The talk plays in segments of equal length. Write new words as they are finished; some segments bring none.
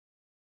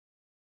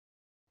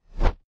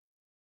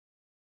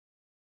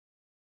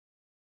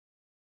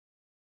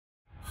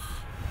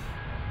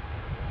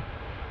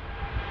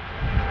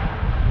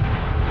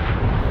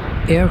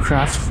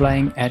Aircraft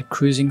flying at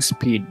cruising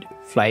speed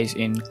flies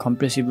in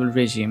compressible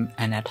regime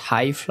and at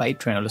high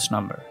flight Reynolds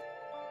number.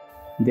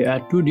 There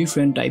are two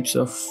different types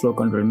of flow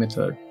control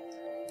method: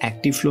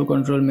 active flow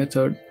control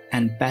method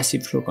and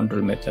passive flow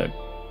control method.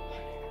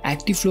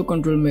 Active flow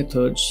control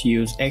methods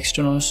use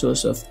external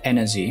source of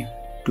energy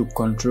to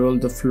control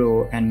the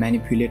flow and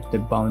manipulate the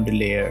boundary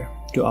layer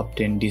to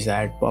obtain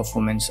desired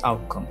performance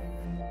outcome.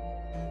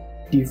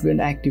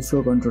 Different active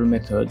flow control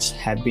methods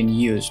have been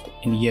used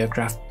in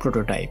aircraft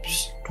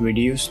prototypes to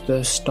reduce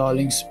the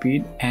stalling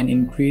speed and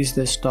increase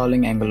the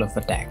stalling angle of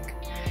attack.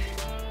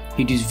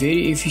 It is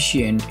very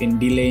efficient in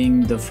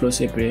delaying the flow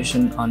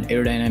separation on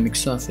aerodynamic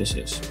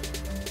surfaces.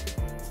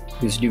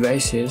 These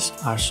devices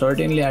are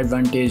certainly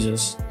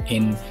advantageous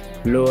in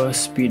lower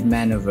speed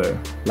maneuver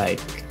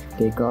like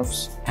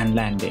takeoffs and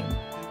landing.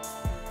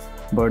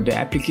 But the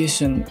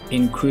application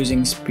in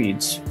cruising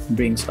speeds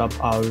brings up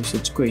our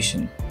research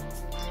question.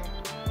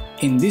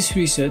 In this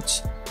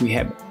research, we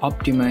have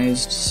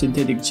optimized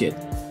synthetic jet.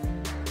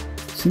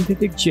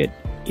 Synthetic jet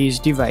is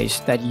a device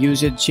that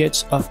uses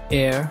jets of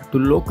air to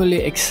locally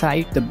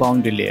excite the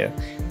boundary layer.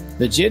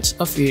 The jets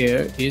of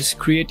air is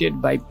created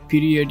by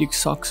periodic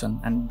suction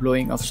and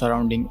blowing of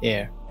surrounding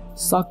air.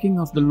 Sucking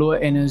of the lower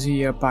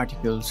energy air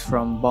particles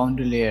from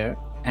boundary layer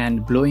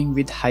and blowing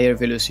with higher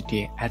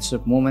velocity adds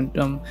up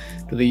momentum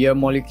to the air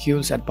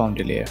molecules at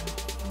boundary layer.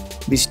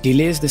 This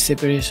delays the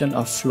separation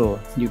of flow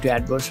due to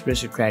adverse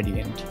pressure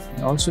gradient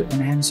and also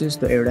enhances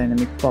the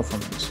aerodynamic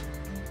performance.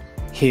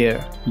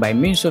 Here, by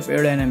means of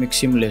aerodynamic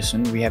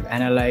simulation, we have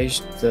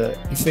analyzed the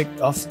effect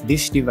of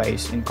this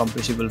device in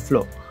compressible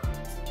flow,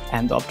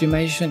 and the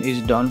optimization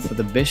is done for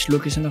the best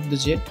location of the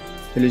jet,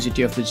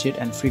 velocity of the jet,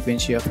 and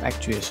frequency of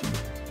actuation.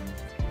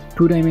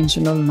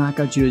 Two-dimensional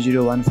NACA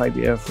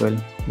 0015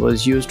 airfoil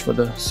was used for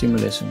the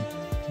simulation.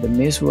 The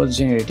mesh was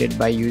generated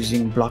by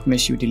using block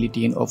mesh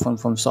utility in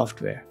OpenFOAM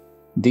software.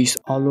 This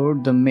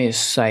allowed the mesh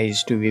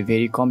size to be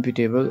very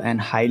computable and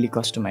highly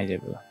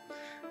customizable.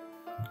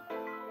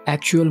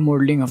 Actual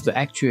modeling of the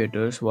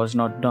actuators was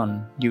not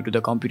done due to the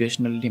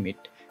computational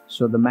limit,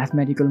 so the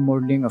mathematical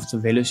modeling of the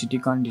velocity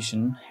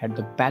condition at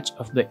the patch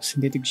of the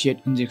synthetic jet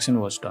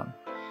injection was done.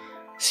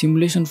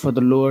 Simulation for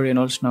the lower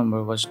Reynolds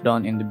number was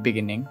done in the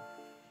beginning.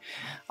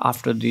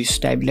 After this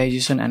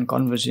stabilization and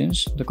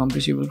convergence, the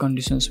compressible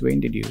conditions were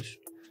introduced.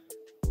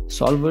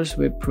 Solvers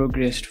were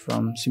progressed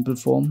from simple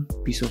foam,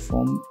 piezo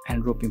foam,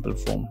 and rope pimple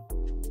foam.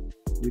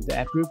 With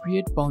the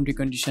appropriate boundary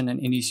condition and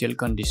initial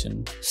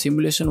condition,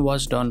 simulation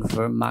was done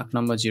for Mach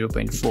number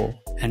 0.4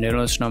 and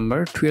Reynolds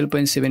number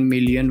 12.7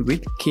 million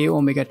with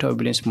k-omega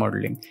turbulence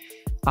modeling.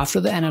 After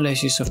the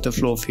analysis of the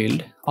flow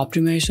field,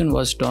 optimization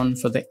was done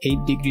for the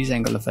 8 degrees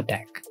angle of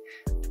attack.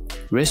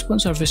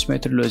 Response surface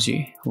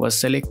methodology was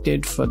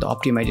selected for the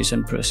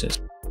optimization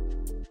process.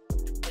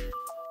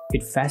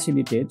 It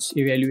facilitates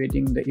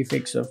evaluating the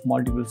effects of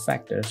multiple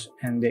factors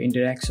and their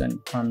interaction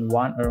on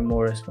one or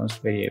more response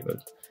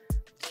variables.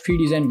 3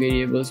 design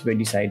variables were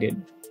decided: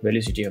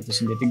 velocity of the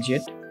synthetic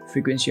jet,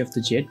 frequency of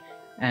the jet,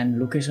 and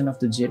location of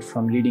the jet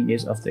from leading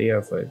edge of the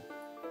airfoil.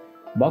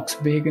 Box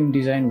beacon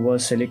design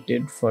was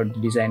selected for the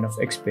design of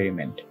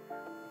experiment.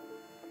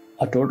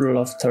 A total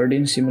of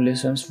 13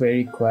 simulations were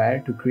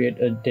required to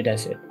create a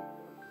dataset.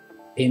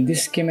 In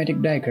this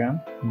schematic diagram,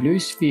 blue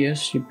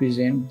spheres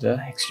represent the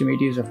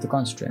extremities of the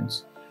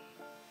constraints.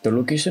 The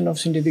location of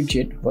synthetic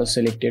jet was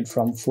selected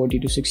from 40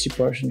 to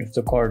 60% of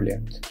the chord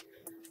length.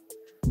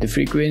 The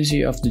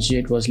frequency of the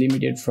jet was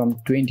limited from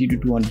 20 to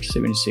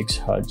 276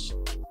 Hz,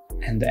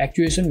 and the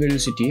actuation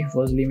velocity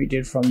was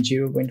limited from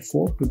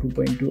 0.4 to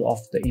 2.2 of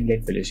the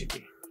inlet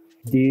velocity.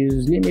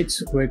 These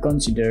limits were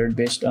considered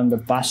based on the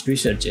past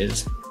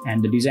researches,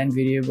 and the design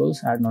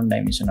variables are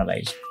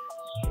non-dimensionalized.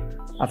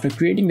 After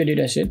creating the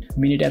dataset,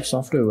 Minitab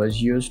software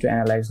was used to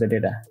analyze the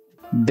data.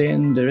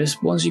 Then the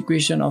response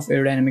equation of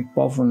aerodynamic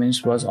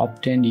performance was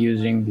obtained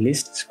using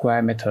least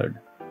square method.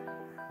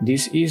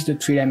 This is the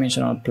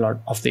three-dimensional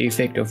plot of the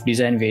effect of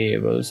design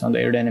variables on the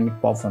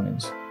aerodynamic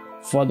performance.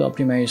 Further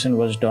optimization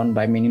was done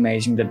by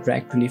minimizing the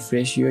drag-to-lift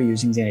ratio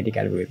using genetic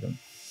algorithm.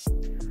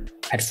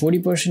 At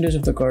 40%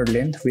 of the chord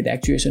length with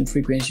actuation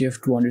frequency of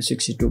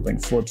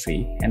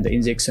 262.43 and the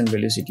injection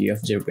velocity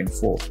of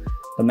 0.4,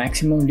 the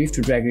maximum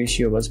lift-to-drag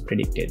ratio was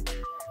predicted.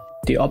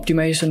 The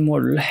optimization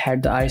model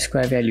had the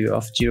R-square value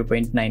of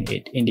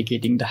 0.98,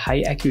 indicating the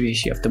high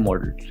accuracy of the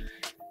model.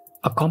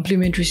 A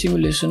complementary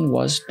simulation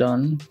was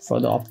done for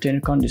the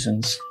obtained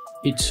conditions.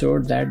 It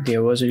showed that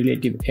there was a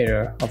relative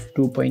error of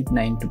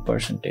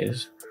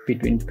 2.92%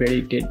 between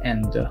predicted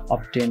and the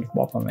obtained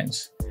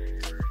performance.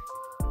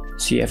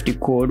 CFD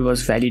code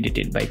was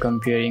validated by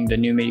comparing the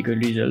numerical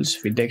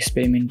results with the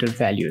experimental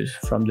values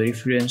from the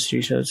reference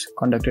research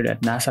conducted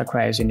at NASA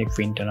Cryogenic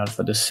Wind Tunnel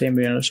for the same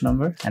Reynolds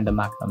number and the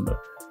Mach number.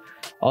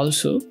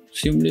 Also,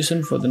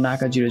 simulation for the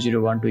NACA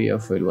 0012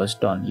 airfoil was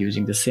done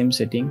using the same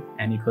setting,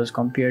 and it was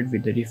compared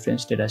with the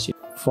reference dataset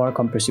for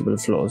compressible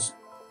flows.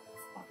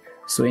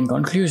 So in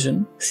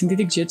conclusion,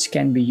 synthetic jets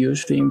can be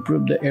used to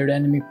improve the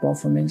aerodynamic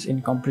performance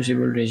in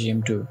compressible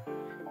regime too.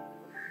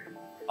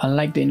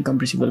 Unlike the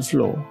incompressible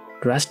flow,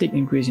 Drastic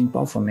increase in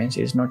performance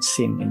is not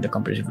seen in the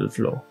compressible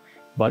flow,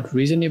 but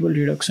reasonable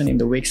reduction in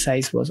the wake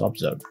size was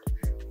observed.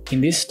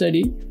 In this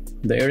study,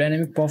 the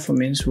aerodynamic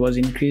performance was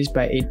increased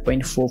by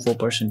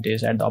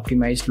 8.44% at the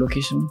optimized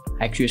location,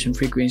 actuation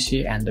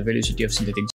frequency, and the velocity of synthetic